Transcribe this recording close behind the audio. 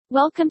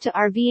Welcome to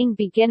RVing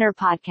Beginner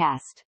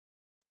Podcast.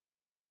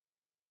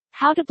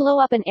 How to blow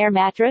up an air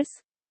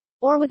mattress?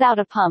 Or without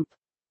a pump?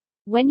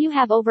 When you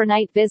have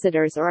overnight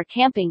visitors or are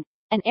camping,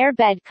 an air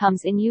bed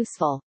comes in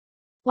useful.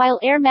 While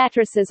air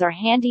mattresses are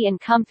handy and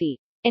comfy,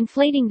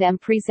 inflating them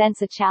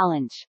presents a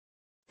challenge.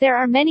 There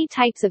are many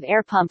types of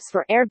air pumps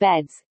for air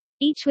beds,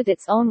 each with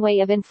its own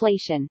way of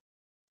inflation.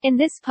 In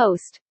this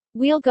post,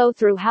 we'll go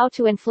through how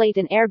to inflate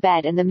an air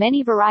bed and the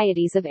many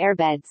varieties of air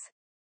beds.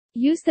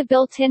 Use the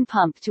built-in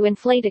pump to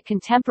inflate a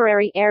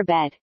contemporary air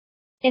bed.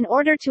 In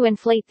order to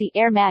inflate the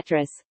air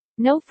mattress,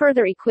 no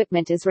further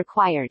equipment is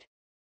required.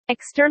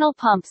 External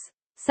pumps,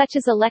 such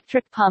as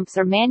electric pumps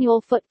or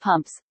manual foot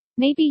pumps,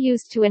 may be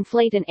used to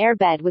inflate an air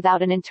bed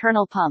without an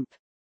internal pump.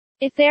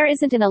 If there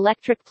isn't an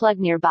electric plug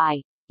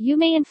nearby, you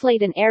may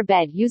inflate an air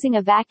bed using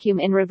a vacuum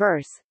in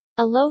reverse,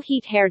 a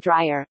low-heat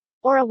hairdryer,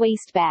 or a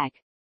waste bag.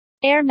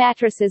 Air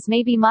mattresses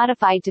may be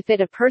modified to fit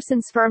a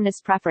person's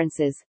firmness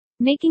preferences,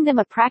 making them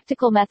a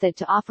practical method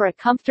to offer a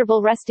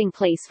comfortable resting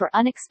place for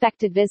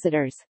unexpected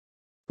visitors.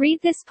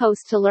 Read this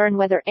post to learn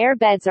whether air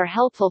beds are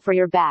helpful for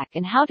your back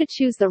and how to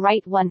choose the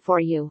right one for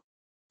you.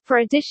 For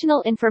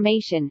additional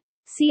information,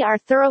 see our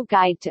thorough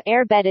guide to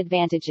air bed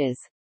advantages.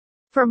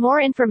 For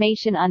more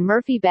information on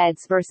Murphy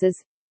beds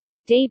versus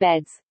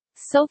daybeds,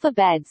 sofa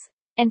beds,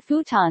 and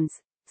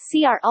futons,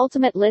 see our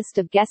ultimate list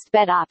of guest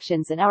bed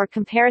options and our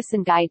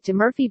comparison guide to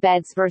Murphy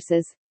beds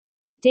versus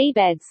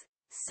daybeds,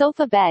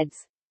 sofa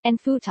beds, and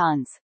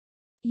futons.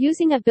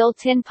 Using a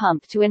built-in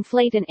pump to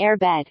inflate an air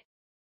bed.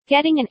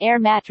 Getting an air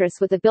mattress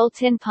with a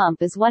built-in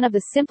pump is one of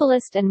the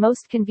simplest and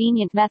most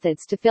convenient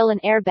methods to fill an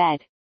air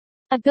bed.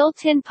 A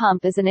built-in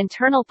pump is an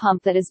internal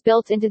pump that is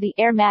built into the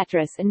air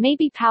mattress and may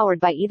be powered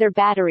by either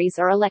batteries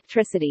or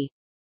electricity.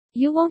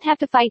 You won't have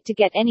to fight to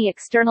get any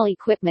external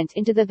equipment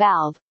into the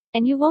valve,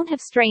 and you won't have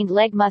strained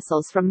leg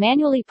muscles from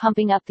manually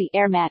pumping up the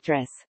air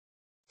mattress.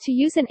 To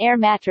use an air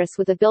mattress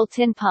with a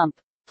built-in pump,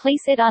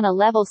 place it on a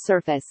level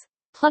surface.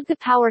 Plug the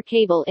power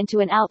cable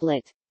into an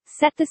outlet,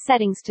 set the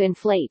settings to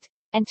inflate,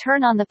 and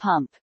turn on the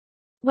pump.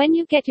 When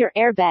you get your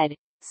air bed,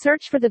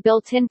 search for the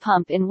built-in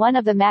pump in one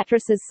of the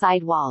mattress's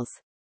side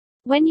walls.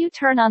 When you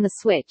turn on the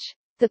switch,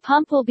 the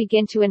pump will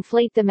begin to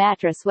inflate the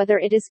mattress whether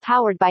it is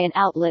powered by an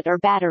outlet or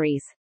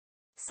batteries.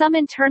 Some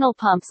internal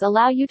pumps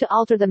allow you to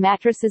alter the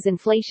mattress's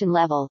inflation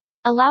level,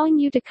 allowing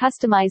you to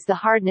customize the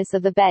hardness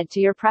of the bed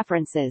to your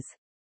preferences.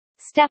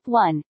 Step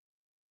 1.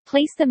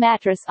 Place the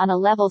mattress on a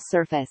level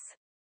surface.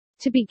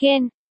 To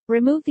begin,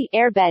 remove the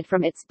air bed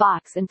from its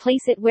box and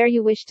place it where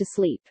you wish to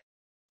sleep.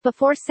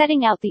 Before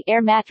setting out the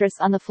air mattress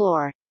on the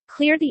floor,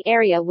 clear the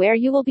area where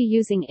you will be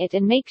using it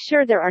and make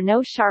sure there are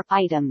no sharp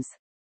items.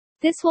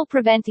 This will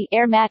prevent the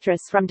air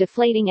mattress from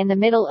deflating in the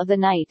middle of the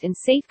night and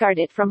safeguard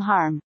it from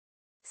harm.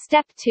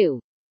 Step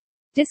 2.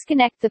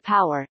 Disconnect the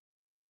power.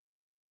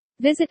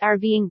 Visit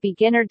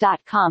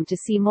RVingbeginner.com to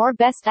see more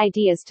best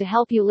ideas to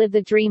help you live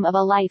the dream of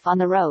a life on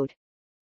the road.